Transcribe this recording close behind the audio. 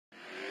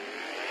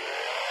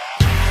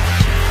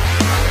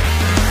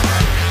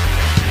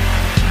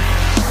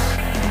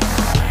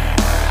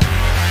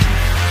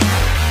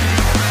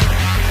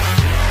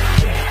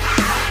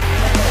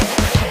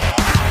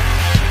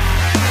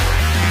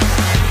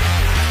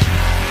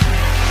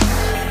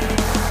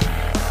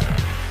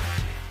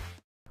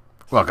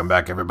Welcome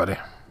back, everybody.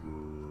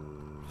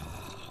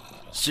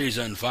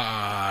 Season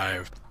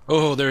 5.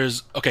 Oh,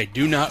 there's... Okay,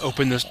 do not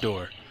open this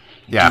door.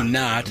 Yeah, do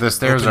not the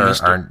stairs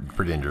are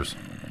pretty dangerous.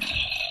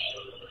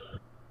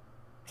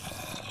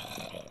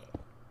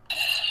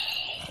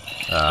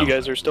 You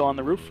guys are still on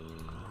the roof?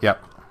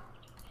 Yep.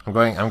 I'm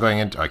going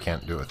into... I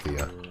can't do it with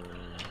the...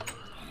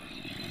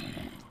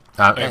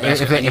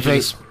 if they...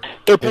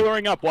 They're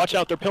pillaring up. Watch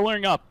out, they're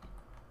pillaring up.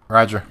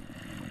 Roger.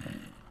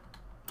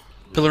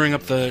 Pillaring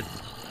up the...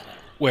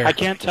 Where? I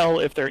can't tell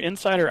if they're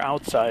inside or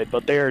outside,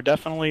 but they are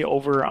definitely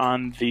over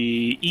on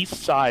the east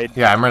side.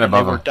 Yeah, I'm right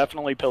above them. They're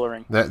definitely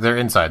pillaring. They're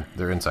inside.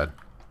 They're inside.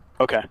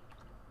 Okay.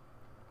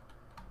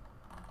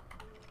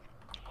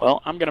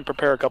 Well, I'm going to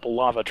prepare a couple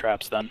lava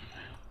traps then.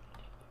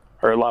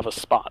 Or lava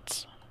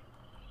spots.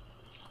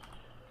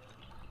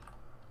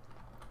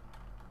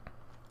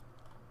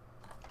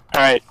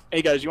 Alright.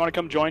 Hey guys, you want to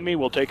come join me?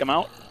 We'll take them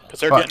out?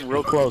 Because they're getting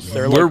real close.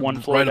 They're like one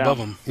floor right down. above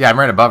them. Yeah, I'm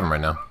right above them right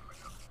now.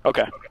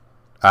 Okay.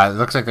 It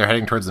looks like they're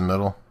heading towards the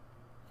middle.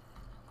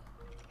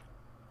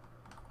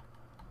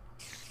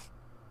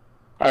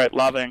 Alright,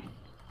 laving.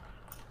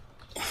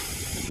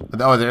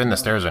 Oh, they're in the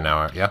stairs right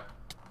now, yeah?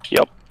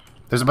 Yep.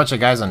 There's a bunch of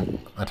guys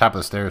on top of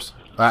the stairs.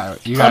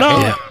 You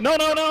got hit?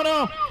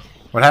 No!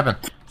 What happened?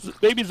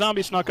 Baby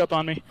zombie snuck up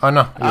on me. Oh,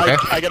 no. You okay?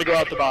 I gotta go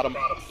out the bottom.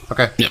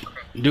 Okay. Yep.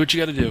 Do what you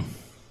gotta do.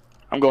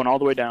 I'm going all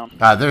the way down.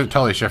 They're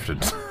totally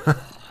shifted.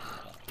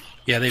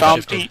 Yeah, they've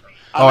Found shifted. Pete.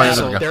 Oh, yeah,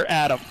 there we go. They're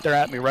at him. They're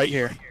at me right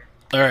here.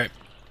 Alright.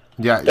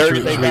 Yeah,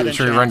 should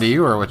we run to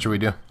you, or what should we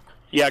do?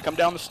 Yeah, come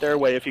down the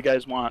stairway if you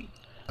guys want.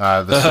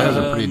 The stairs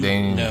are pretty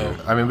dangerous.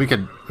 No. I mean, we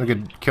could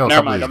kill a Never couple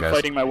of mind, these I'm guys.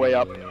 fighting my way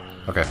up.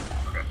 Okay.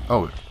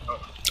 Oh.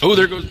 Oh,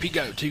 there goes Pete.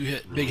 Got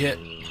big hit.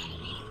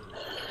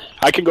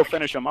 I can go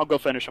finish him. I'll go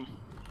finish him.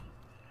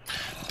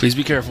 Please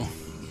be careful.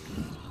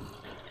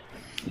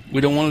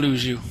 We don't want to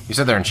lose you. You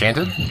said they're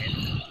enchanted?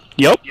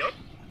 Yep.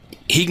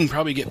 He can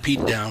probably get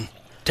Pete down.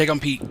 Take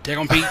on Pete. Take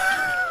on Pete.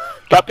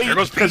 Got Pete. There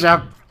goes Pete. Good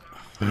job.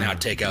 Now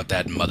take out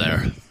that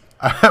mother.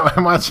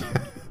 I'm watching.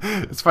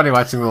 It's funny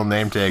watching little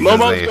name tags.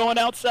 Momo's going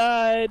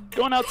outside.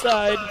 Going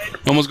outside.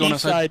 Momo's going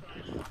East outside.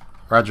 side.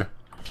 Roger.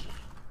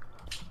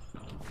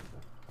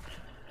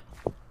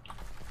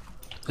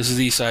 This is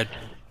the east side.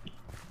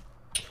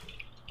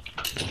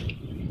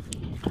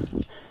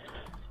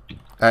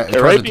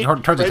 Towards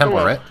the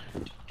temple, right?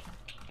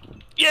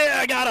 Yeah,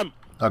 I got him.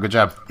 Oh, good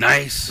job.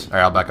 Nice. All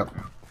right, I'll back up.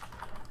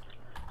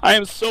 I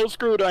am so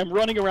screwed. I'm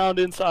running around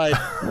inside.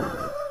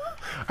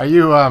 Are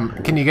you?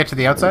 Can you get to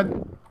the outside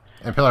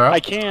and pillar up?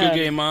 I can. Good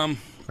game, Mom.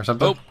 Or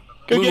something? Oh,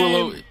 Good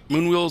game.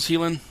 Moonwillow's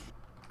healing.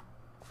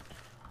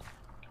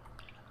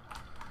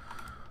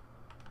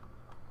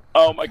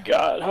 Oh my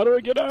god, how do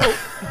I get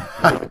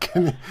out?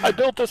 Can I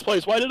built this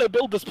place. Why did I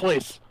build this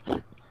place?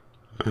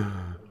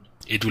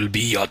 It will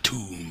be your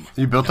tomb.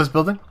 you built this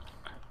building?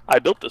 I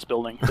built this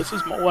building. This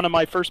is one of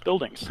my first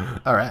buildings.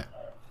 All right.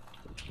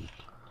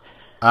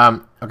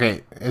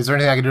 Okay. Is there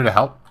anything I can do to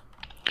help?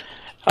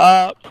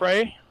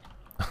 Pray.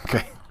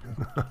 Okay.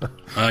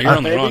 You're on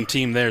the maybe? wrong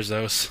team there,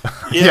 Zos.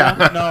 Yeah,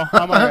 no,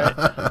 I'm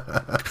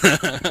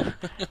alright.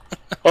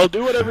 Well,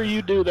 do whatever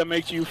you do that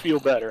makes you feel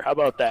better. How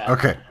about that?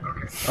 Okay.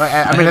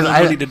 I mean,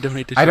 I need to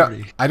donate to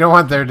charity. I don't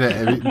want there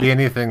to be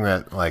anything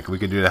that like we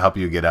could do to help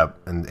you get up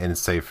and to a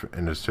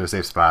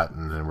safe spot,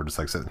 and then we're just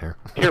like sitting here.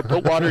 Here,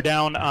 put water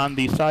down on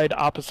the side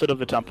opposite of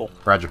the temple.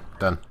 Roger.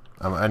 Done.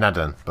 I'm not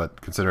done, but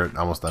consider it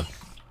almost done.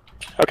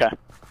 Okay.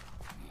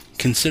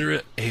 Consider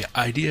it an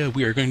idea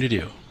we are going to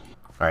do.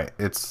 All right.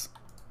 It's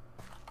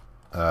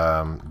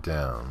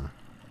down.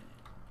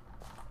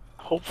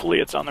 Hopefully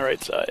it's on the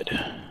right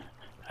side.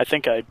 I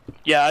think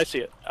yeah, I see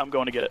it. I'm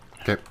going to get it.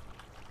 Okay.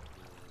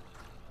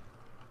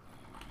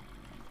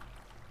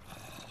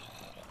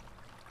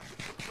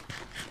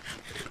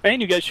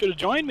 Man, you guys should have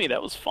joined me.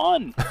 That was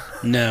fun.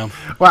 No.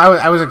 Well,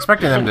 I was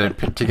expecting them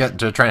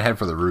to try and head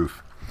for the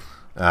roof.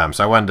 So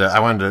I wanted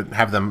to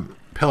have them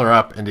pillar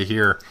up into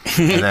here,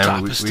 and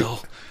then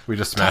we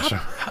just smash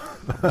them.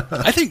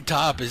 I think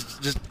Top is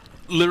just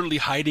literally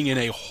hiding in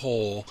a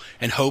hole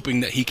and hoping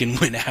that he can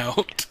win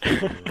out.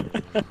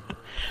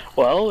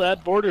 Well,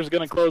 that border's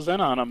going to close in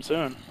on him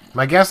soon.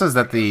 My guess is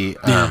that the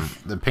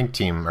pink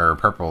team or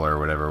purple or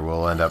whatever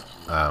will end up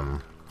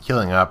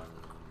healing up.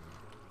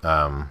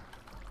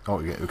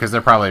 Because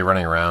they're probably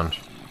running around.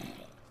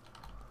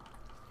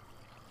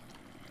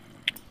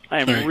 I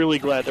am really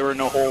glad there were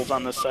no holes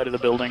on this side of the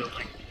building.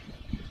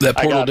 That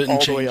portal all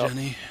didn't the way change up.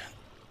 any.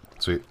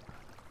 Sweet.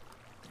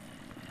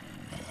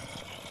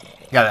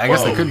 Yeah, I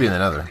guess they could be in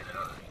another.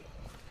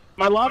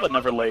 My lava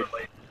never laid.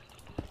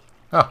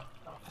 Oh.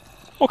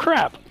 Well,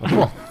 crap.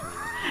 Cool.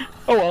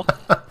 Oh well.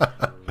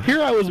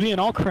 Here I was being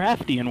all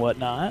crafty and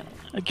whatnot.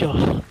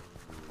 Alright,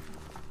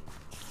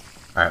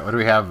 what do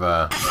we have?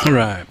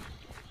 Right.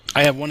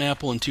 I have 1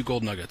 apple and 2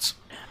 gold nuggets.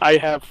 I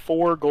have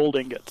 4 gold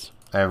ingots.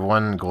 I have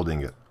 1 gold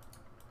ingot.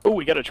 Oh,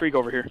 we got a tree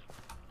over here.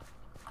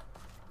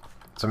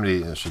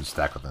 Somebody should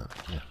stack with that.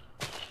 Yeah.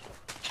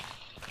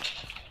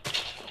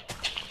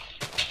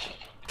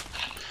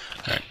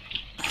 Alright.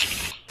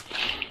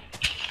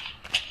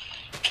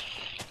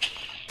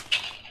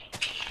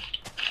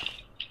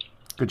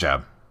 Good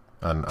job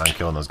on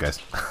killing those guys.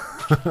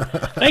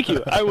 Thank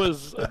you. I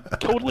was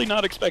totally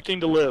not expecting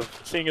to live,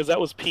 seeing as that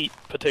was Pete,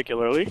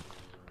 particularly.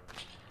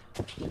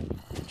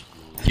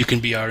 You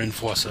can be our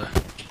enforcer.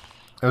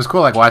 It was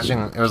cool, like watching.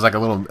 It was like a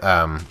little,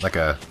 like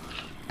a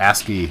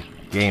ASCII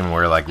game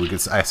where like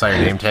I saw your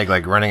name tag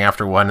like running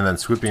after one and then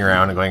swooping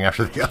around and going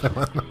after the other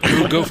one.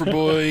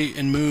 Gopherboy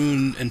and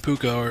Moon and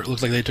Puka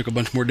looked like they took a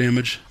bunch more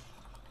damage.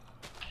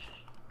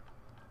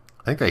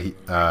 I think they.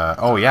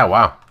 Oh yeah!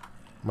 Wow.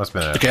 Must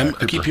have been. Okay,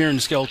 I keep hearing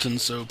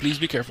skeletons, so please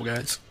be careful,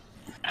 guys.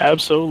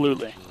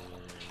 Absolutely.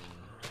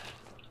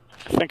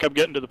 I think I'm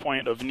getting to the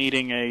point of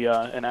needing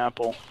an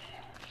apple.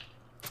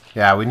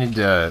 Yeah, we need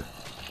to.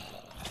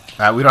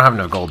 We don't have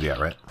enough gold yet,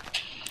 right?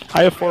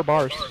 I have 4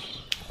 bars.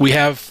 We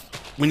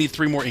need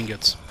 3 more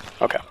ingots.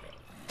 Okay.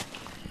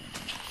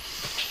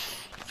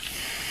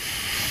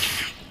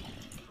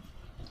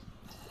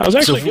 I was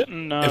actually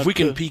getting. If we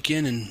can peek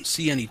in and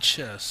see any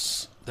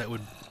chests, that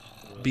would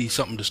be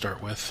something to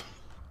start with.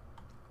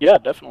 Yeah,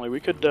 definitely.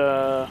 We could.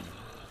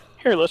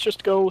 Here, let's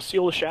just go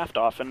seal the shaft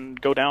off and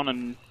go down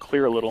and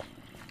clear a little.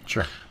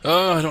 Sure.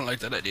 Oh, I don't like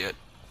that idea.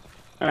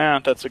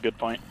 That's a good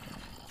point.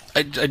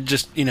 I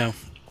just, I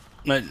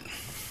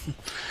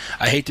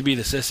hate to be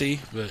the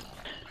sissy,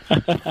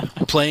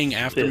 but playing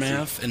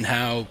Aftermath and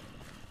how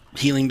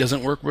healing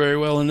doesn't work very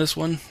well in this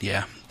one,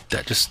 yeah,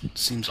 that just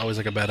seems always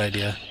like a bad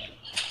idea.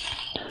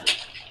 Do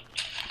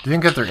you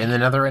think that they're in the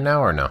nether right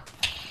now, or no?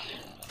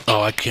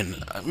 Oh, I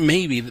can...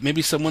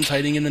 Maybe someone's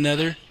hiding in the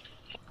nether.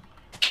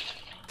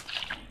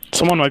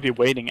 Someone might be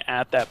waiting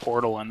at that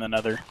portal in the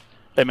nether.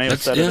 They may have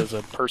set it as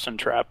a person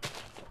trap.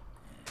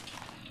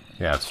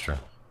 Yeah, that's true.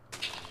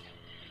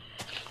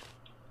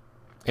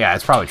 Yeah,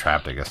 it's probably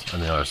trapped, I guess, on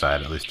the other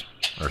side, at least.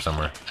 Or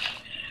somewhere.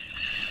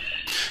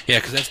 Yeah,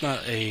 because that's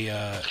not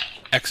a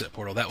exit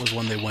portal. That was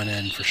one they went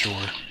in, for sure.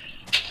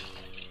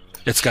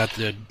 It's got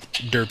the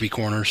derpy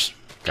corners.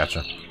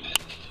 Gotcha.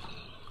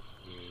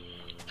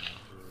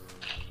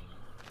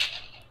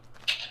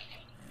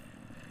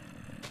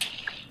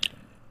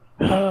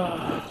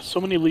 So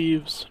many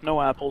leaves,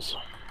 no apples.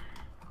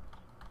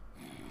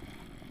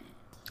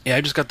 Yeah,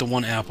 I just got the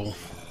 1 apple.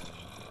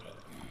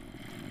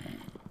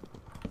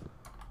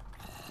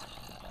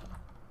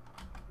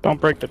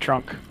 Don't break the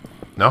trunk.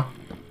 No?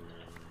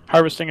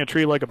 Harvesting a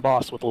tree like a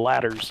boss with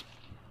ladders.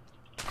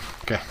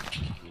 Okay.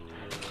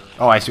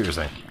 Oh, I see what you're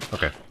saying.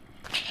 Okay.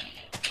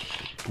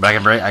 But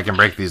I can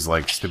break these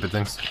like stupid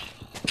things.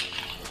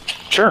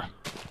 Sure.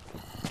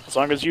 As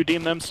long as you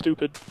deem them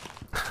stupid.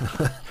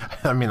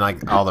 I mean,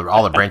 like all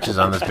the branches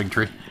on this big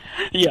tree.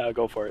 Yeah,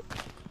 go for it.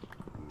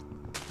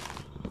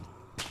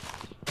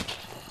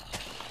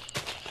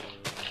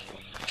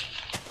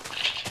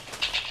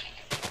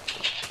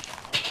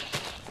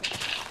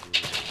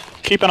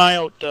 Keep an eye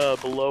out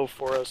below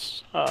for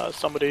us,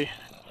 somebody.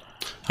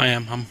 I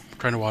am. I'm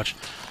trying to watch.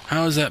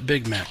 How is that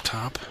Big Mac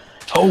top?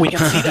 Oh, we can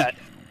see that.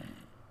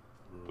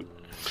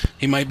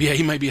 He might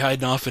be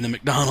hiding off in a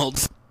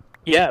McDonald's.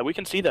 Yeah, we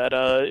can see that.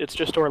 It's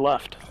just to our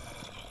left.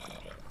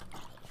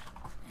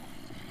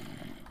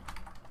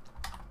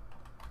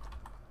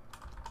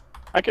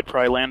 I could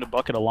probably land a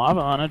bucket of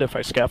lava on it if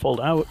I scaffold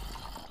out.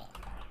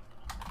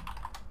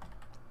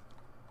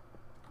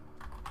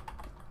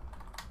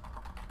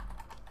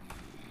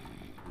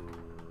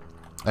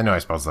 I know I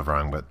spelled stuff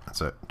wrong, but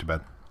that's it. Too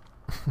bad.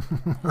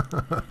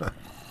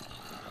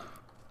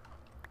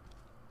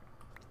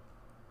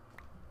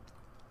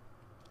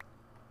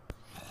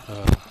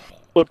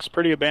 Looks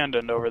pretty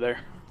abandoned over there.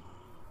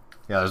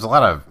 Yeah, there's a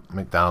lot of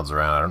McDonald's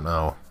around. I don't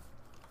know.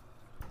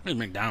 There's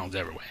McDonald's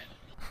everywhere.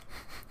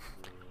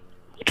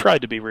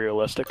 Tried to be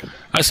realistic.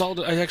 I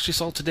actually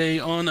saw today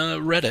on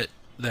Reddit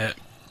that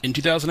in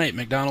 2008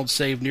 McDonald's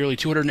saved nearly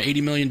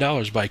 $280 million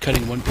by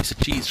cutting 1 piece of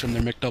cheese from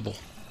their McDouble.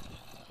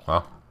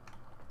 Wow.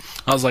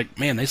 I was like,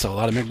 man, they sell a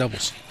lot of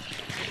McDoubles.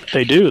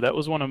 They do. That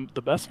was one of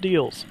the best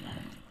deals.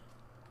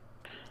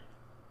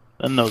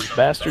 Then those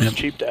bastards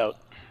cheaped out.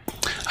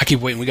 I keep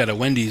waiting. We got a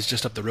Wendy's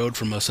just up the road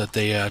from us that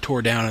they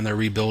tore down and they're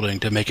rebuilding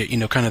to make it,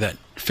 kind of that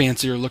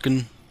fancier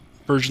looking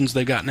versions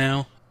they got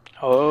now.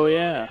 Oh,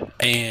 yeah.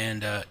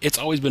 And it's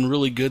always been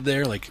really good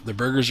there. Like, the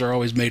burgers are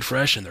always made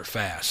fresh and they're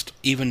fast,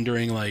 even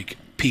during, like,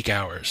 peak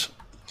hours.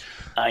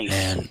 Nice.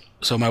 And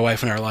so my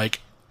wife and I are like,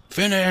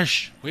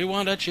 finish! We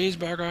want a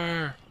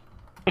cheeseburger!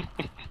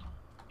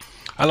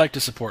 I like to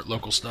support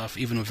local stuff,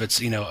 even if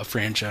it's, a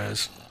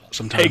franchise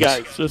sometimes. Hey,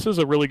 guys, this is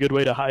a really good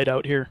way to hide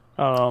out here.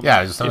 Yeah,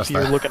 I just noticed if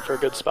you're that. looking for a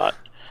good spot.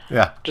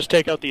 Yeah. Just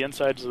take out the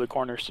insides of the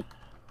corners.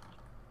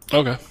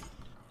 Okay.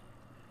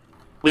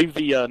 Leave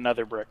the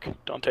nether brick.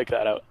 Don't take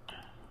that out.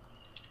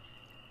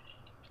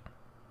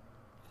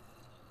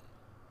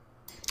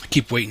 I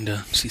keep waiting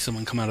to see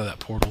someone come out of that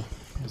portal.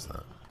 What is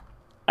that?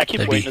 I keep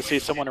waiting to see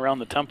someone around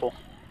the temple.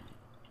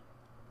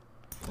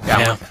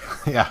 Yeah.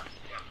 Yeah.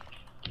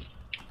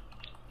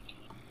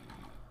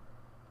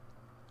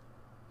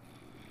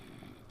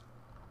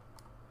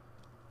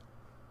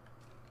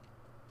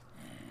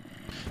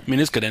 I mean,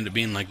 this could end up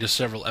being like just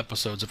several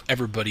episodes of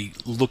everybody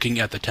looking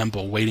at the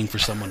temple, waiting for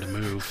someone to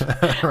move.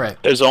 Right.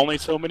 There's only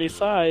so many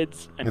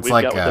sides, and It's we've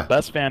like, got the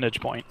best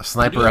vantage point. A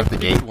sniper at the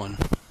gate. One.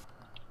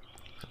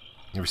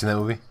 You ever seen that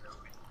movie?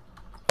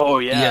 Oh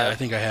yeah, Yeah, I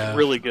think I have.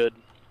 Really good.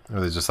 Or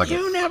there's just like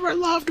You never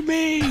loved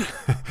me.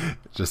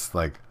 just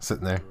like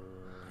sitting there.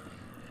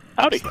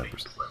 Howdy.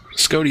 Snipers.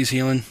 Scoti's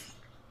healing,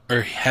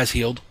 or has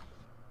healed.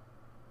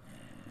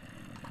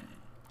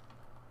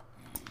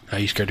 Oh,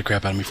 you scared the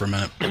crap out of me for a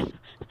minute.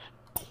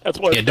 That's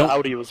what Yeah, the don't-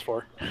 Audi was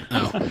for.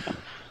 Oh.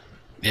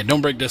 Yeah,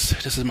 don't break this.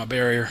 This is my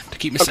barrier to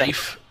keep me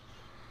safe.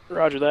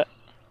 Roger that.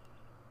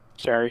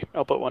 Sorry,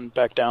 I'll put one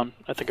back down.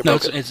 I think I No,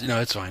 broke it.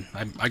 it's fine.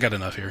 I got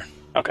enough here.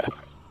 Okay.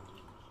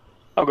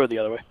 I'll go the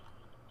other way.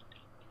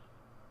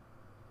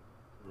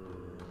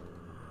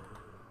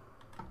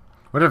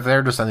 What if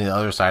they're just on the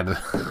other side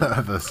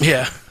of this?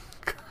 Yeah.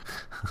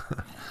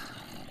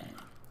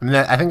 I mean,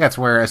 I think that's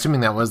where,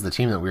 assuming that was the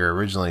team that we were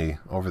originally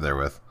over there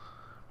with,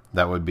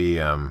 that would be.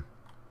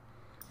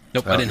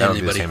 Nope, that, I didn't that hit would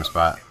be the anybody. same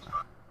spot.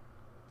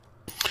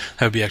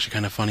 That would be actually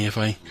kind of funny if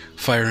I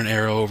fired an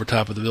arrow over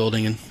top of the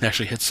building and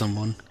actually hit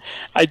someone.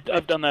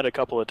 I've done that a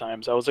couple of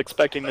times. I was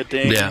expecting the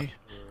ding, Yeah.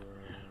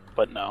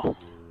 but no.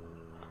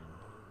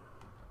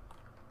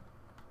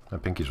 My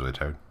pinky's really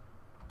tired.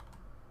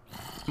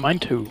 Mine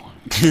too.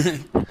 I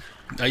use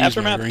my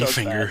Aftermath ring does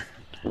finger.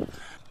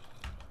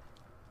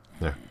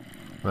 There.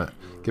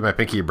 Give my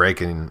pinky a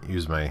break and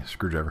use my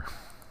screwdriver.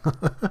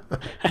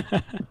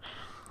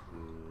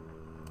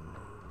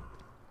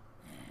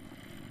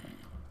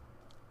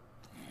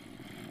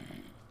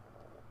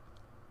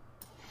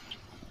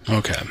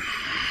 Okay.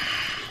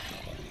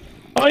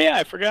 Oh yeah,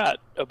 I forgot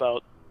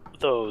about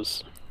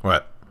those.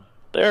 What?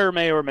 There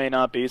may or may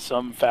not be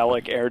some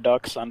phallic air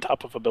ducts on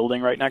top of a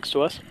building right next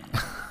to us.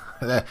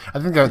 I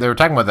think they were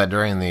talking about that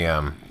during the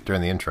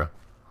intro.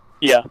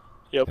 Yeah.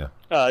 Yep. Yeah.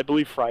 I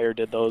believe Fryer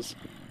did those.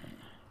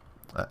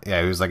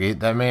 Yeah, he was like,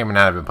 that may or may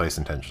not have been placed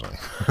intentionally.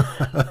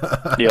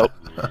 Yep.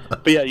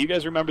 But yeah, you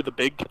guys remember the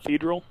big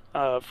cathedral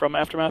from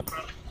Aftermath?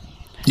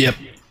 Yep.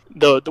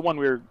 The one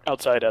we were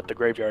outside at the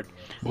graveyard.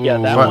 Yeah,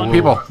 that What, one.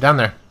 people down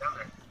there.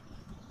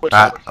 Which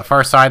one?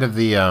 Far side of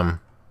the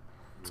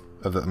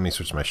let me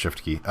switch my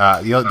shift key.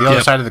 The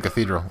other side of the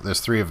cathedral. There's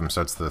 3 of them,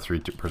 so it's the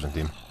 3-person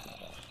team.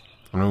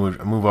 I'm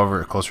gonna move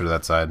over closer to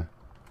that side.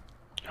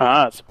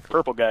 Ah, it's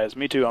purple guys.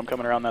 Me too. I'm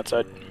coming around that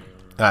side.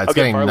 It's I'll get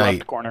getting far night,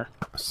 left corner.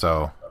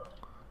 so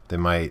they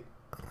might.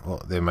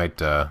 Well, they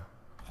might. Yeah,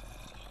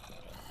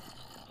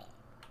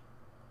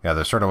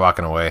 they're sort of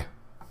walking away,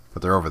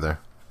 but they're over there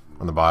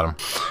on the bottom.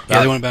 Yeah,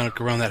 they went back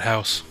around that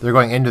house. They're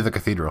going into the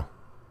cathedral,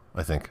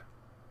 I think,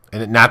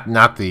 and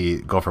not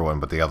the Gopher one,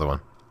 but the other one.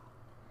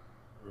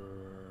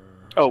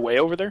 Oh, way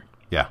over there?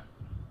 Yeah,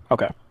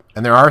 Okay.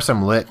 and there are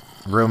some lit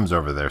rooms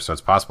over there, so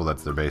it's possible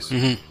that's their base.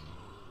 Mm-hmm.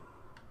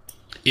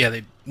 Yeah,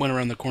 they went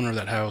around the corner of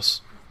that house.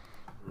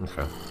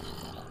 Okay,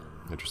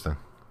 interesting.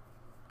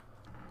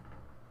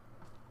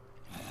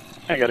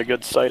 I got a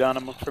good sight on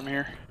them from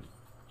here.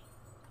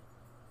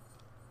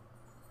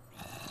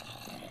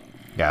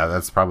 Yeah,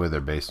 that's probably their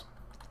base.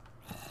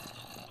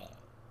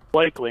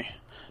 Likely.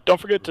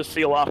 Don't forget to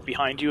seal off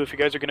behind you if you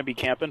guys are going to be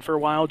camping for a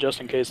while, just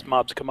in case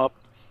mobs come up.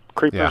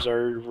 Creepers Yeah.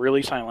 are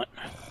really silent.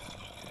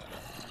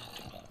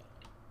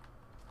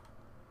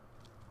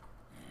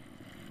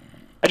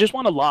 I just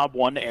want to lob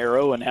one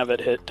arrow and have it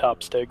hit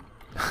top stig.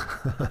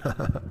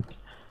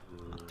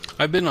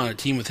 I've been on a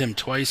team with him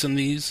twice in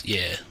these.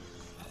 Yeah.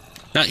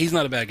 He's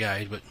not a bad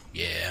guy, but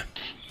yeah.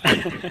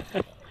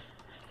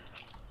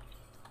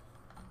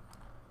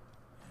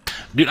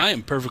 Dude, I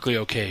am perfectly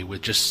okay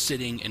with just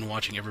sitting and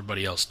watching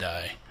everybody else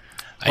die.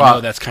 I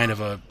know that's kind of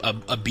a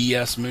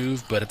BS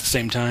move, but at the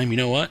same time, you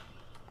know what?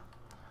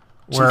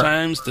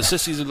 Sometimes the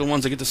sissies are the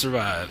ones that get to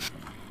survive.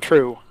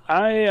 True.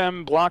 I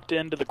am blocked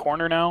into the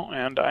corner now,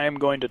 and I am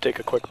going to take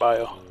a quick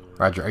bio.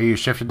 Roger, are you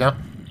shifted now?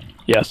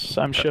 Yes,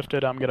 I'm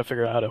shifted. I'm going to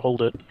figure out how to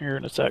hold it here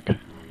in a sec.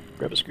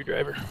 Grab a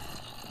screwdriver.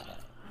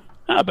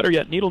 Better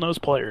yet, needle nose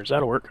pliers.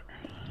 That'll work.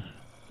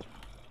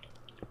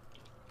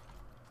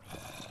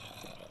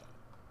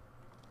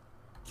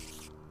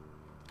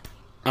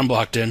 I'm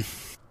blocked in.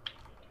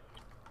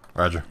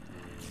 Roger.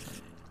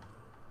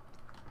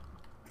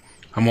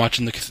 I'm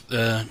watching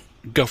the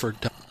Gopher.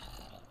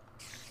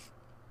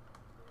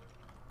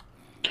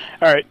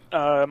 Alright,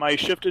 am I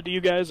shifted to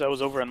you guys? I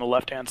was over on the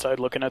left-hand side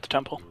looking at the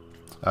temple.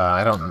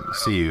 I don't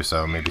see you,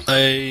 so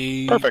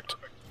maybe. Perfect.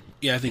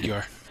 Yeah, I think you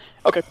are.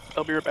 Okay,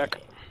 I'll be right back.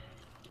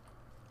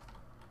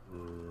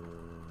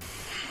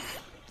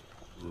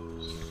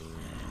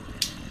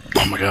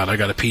 Oh my god, I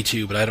got a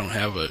P2, but I don't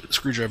have a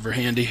screwdriver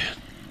handy.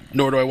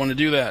 Nor do I want to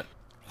do that.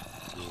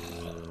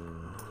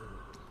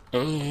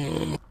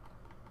 Oh.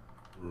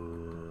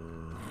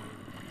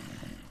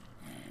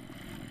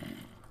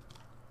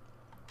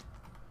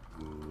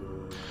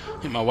 I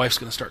think my wife's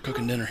going to start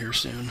cooking dinner here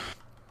soon.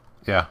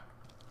 Yeah.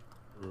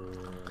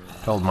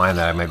 Told mine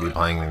that I might be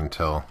playing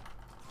until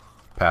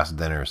past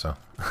dinner, so.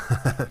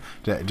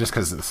 Just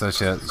because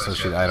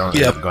I don't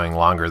end up going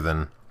longer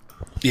than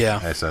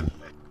I said.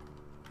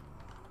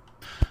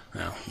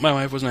 No, my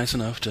wife was nice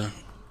enough to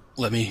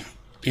let me,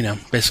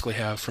 basically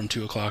have from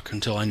 2 o'clock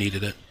until I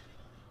needed it.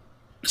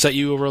 Is that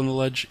you over on the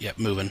ledge? Yep,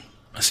 moving.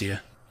 I see you.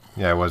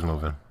 Yeah, I was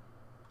moving.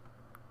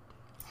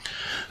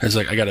 I was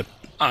like,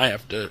 I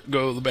have to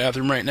go to the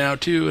bathroom right now,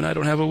 too, and I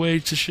don't have a way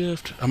to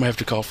shift. I'm going to have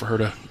to call for her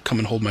to come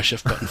and hold my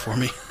shift button for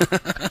me.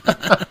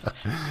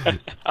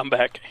 I'm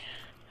back.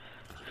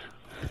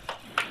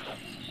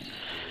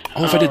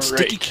 Oh, if I did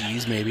sticky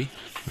keys, maybe.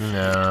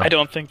 No. I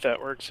don't think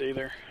that works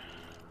either.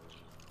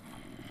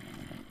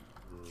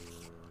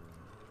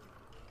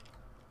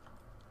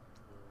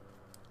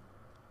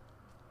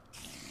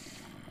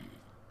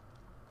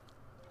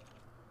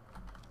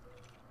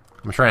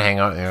 I'm trying to hang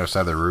out on the other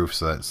side of the roof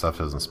so that stuff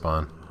doesn't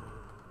spawn.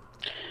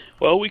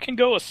 Well, we can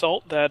go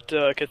assault that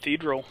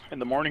cathedral in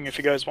the morning if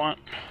you guys want.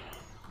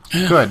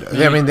 Good.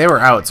 I mean, they were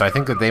out, so I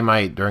think that they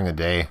might, during the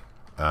day...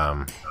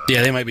 yeah,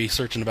 they might be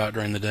searching about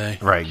during the day.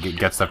 Right,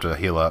 get stuff to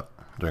heal up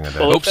during the day.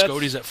 Well,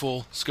 Scoti's at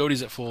full.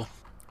 Scoti's at full.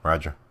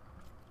 Roger.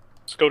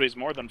 Scoti's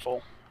more than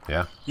full.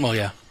 Yeah? Well,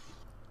 yeah.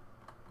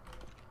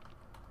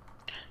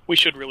 We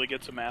should really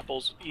get some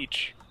apples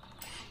each.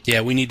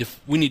 Yeah, we need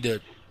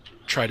to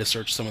try to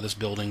search some of this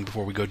building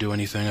before we go do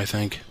anything, I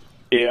think.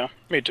 Yeah,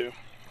 me too.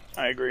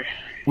 I agree.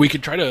 We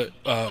could try to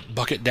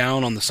bucket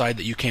down on the side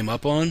that you came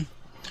up on,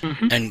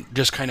 and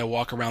just kind of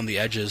walk around the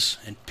edges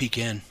and peek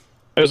in.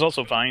 There's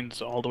also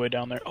vines all the way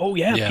down there. Oh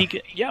yeah, peek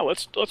it. Yeah,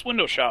 let's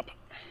window shop.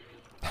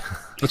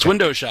 Let's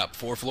window shop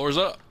 4 floors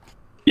up.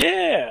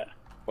 Yeah.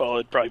 Well,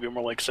 it'd probably be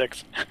more like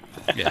 6.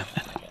 Yeah.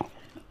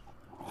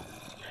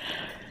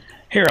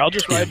 Here, I'll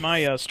just ride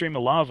my stream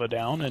of lava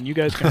down, and you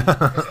guys can.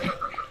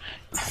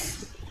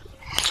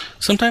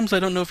 Sometimes I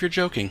don't know if you're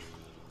joking.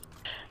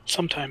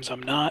 Sometimes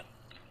I'm not.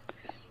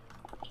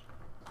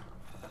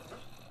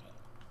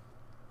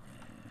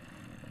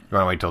 You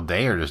want to wait till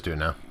day or just do it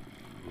now?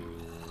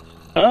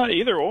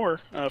 Either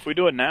or. If we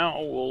do it now,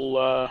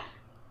 we'll.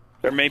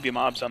 There may be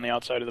mobs on the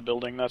outside of the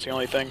building. That's the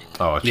only thing.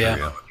 Oh, it's true,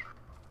 yeah.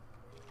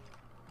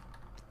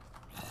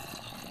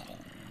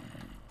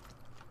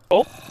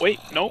 Oh, wait,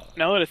 no.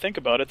 Now that I think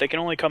about it, they can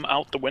only come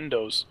out the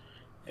windows.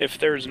 If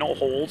there's no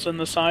holes in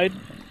the side,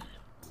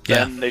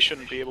 then they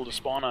shouldn't be able to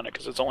spawn on it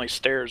because it's only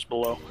stairs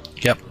below.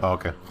 Yep. Oh,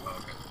 okay.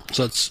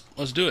 So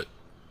let's do it.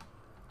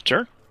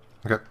 Sure.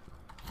 Okay.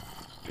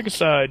 Pick a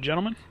side,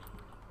 gentlemen.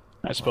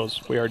 I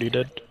suppose we already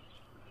did.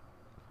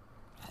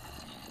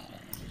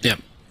 Yep.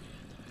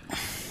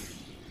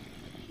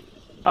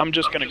 I'm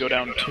just gonna go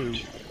down 2.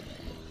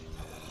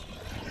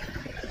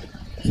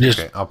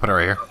 Okay, I'll put it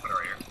right here.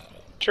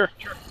 Sure.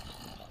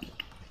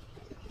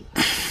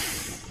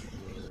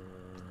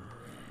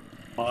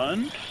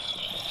 1.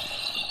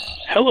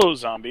 Hello,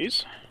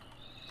 zombies.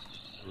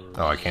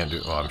 Oh, I can't do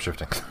it. Well, I'm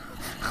shifting.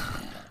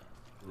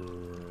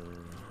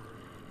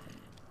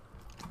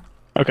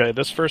 Okay,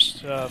 this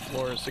first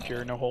floor is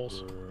secure, no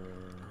holes.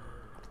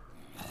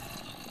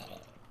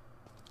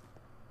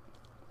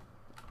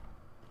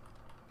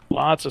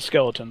 Lots of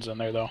skeletons in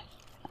there, though.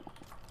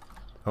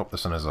 Oh,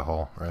 this one has a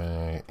hole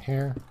right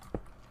here.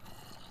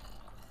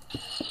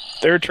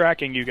 They're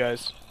tracking you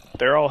guys.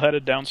 They're all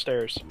headed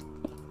downstairs.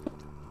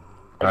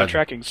 Or they're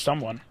tracking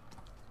someone.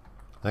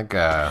 I think,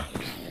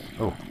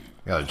 oh,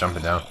 yeah, they're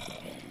jumping down.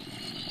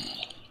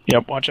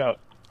 Yep, watch out.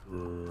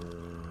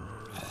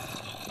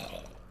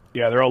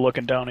 Yeah, they're all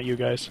looking down at you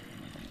guys.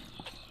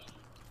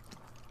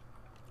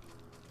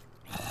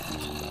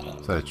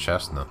 Is that a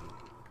chest? No.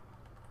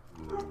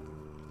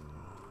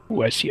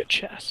 Ooh, I see a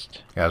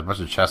chest. Yeah, there's a bunch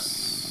of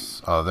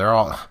chests. Oh, they're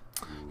all...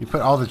 You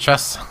put all the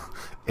chests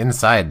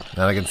inside,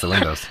 not against the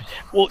windows.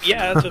 Well,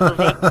 yeah, to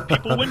prevent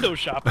people window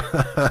shopping.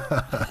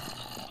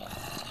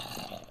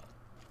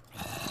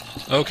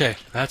 Okay,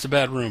 that's a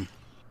bad room.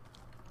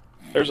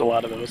 There's a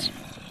lot of those.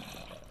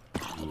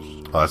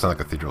 Oh, that's not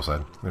the cathedral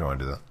side. We don't want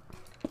to do that.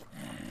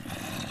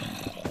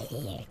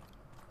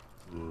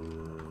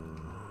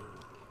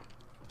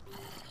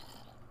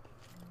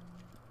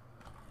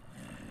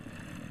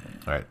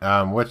 Alright,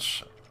 I'm trying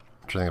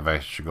to think if I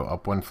should go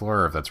up 1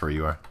 floor or if that's where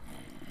you are.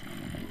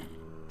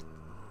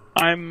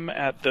 I'm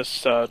at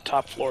this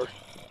top floor.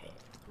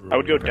 I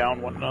would go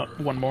down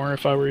one more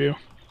if I were you.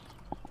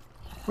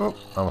 Oh,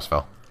 almost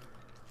fell.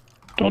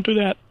 Don't do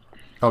that.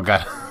 Oh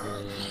god.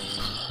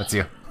 That's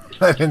you.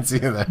 I didn't see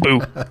you there.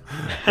 Boo.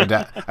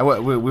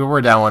 we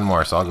were down 1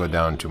 more, so I'll go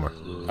down 2 more.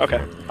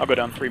 Okay, I'll go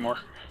down 3 more.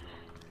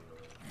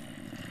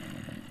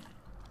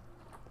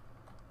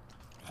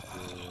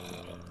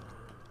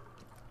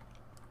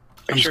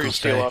 Make sure you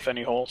steal off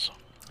any holes.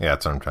 Yeah,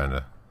 that's what I'm trying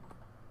to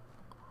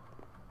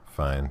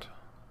find.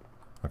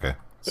 Okay.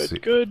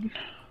 Good.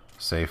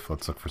 Safe.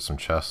 Let's look for some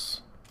chests.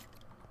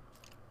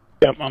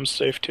 Yep, I'm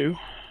safe too.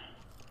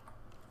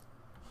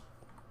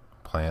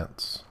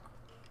 Plants.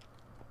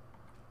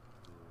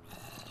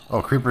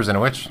 Oh, creepers and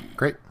a witch.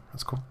 Great.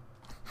 That's cool.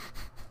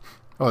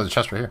 Oh, there's a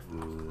chest right here.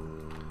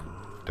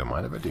 Don't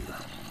mind if I do.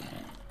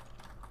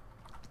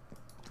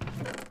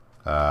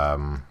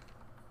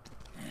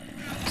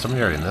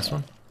 Somebody already in this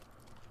one?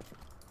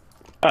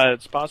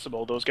 It's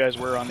possible. Those guys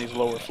were on these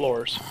lower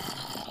floors.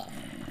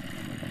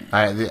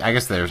 I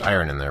guess there's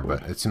iron in there,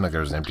 but it seemed like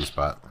there was an empty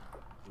spot.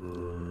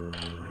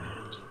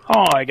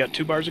 Oh, I got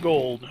 2 bars of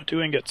gold,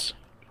 2 ingots,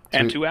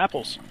 and 2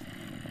 apples.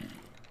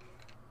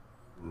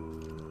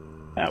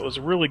 That was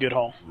a really good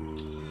haul.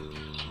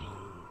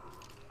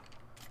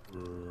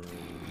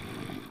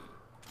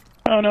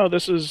 Oh no,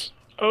 this is...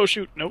 Oh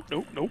shoot, nope.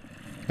 Yeah,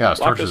 there's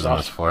torches on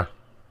this floor.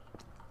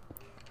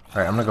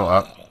 Alright, I'm gonna go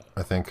up,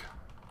 I think.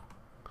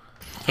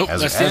 Oh,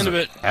 that's the end of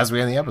it. As we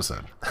end the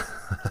episode.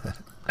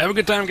 Have a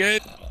good time,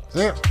 guys.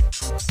 See ya.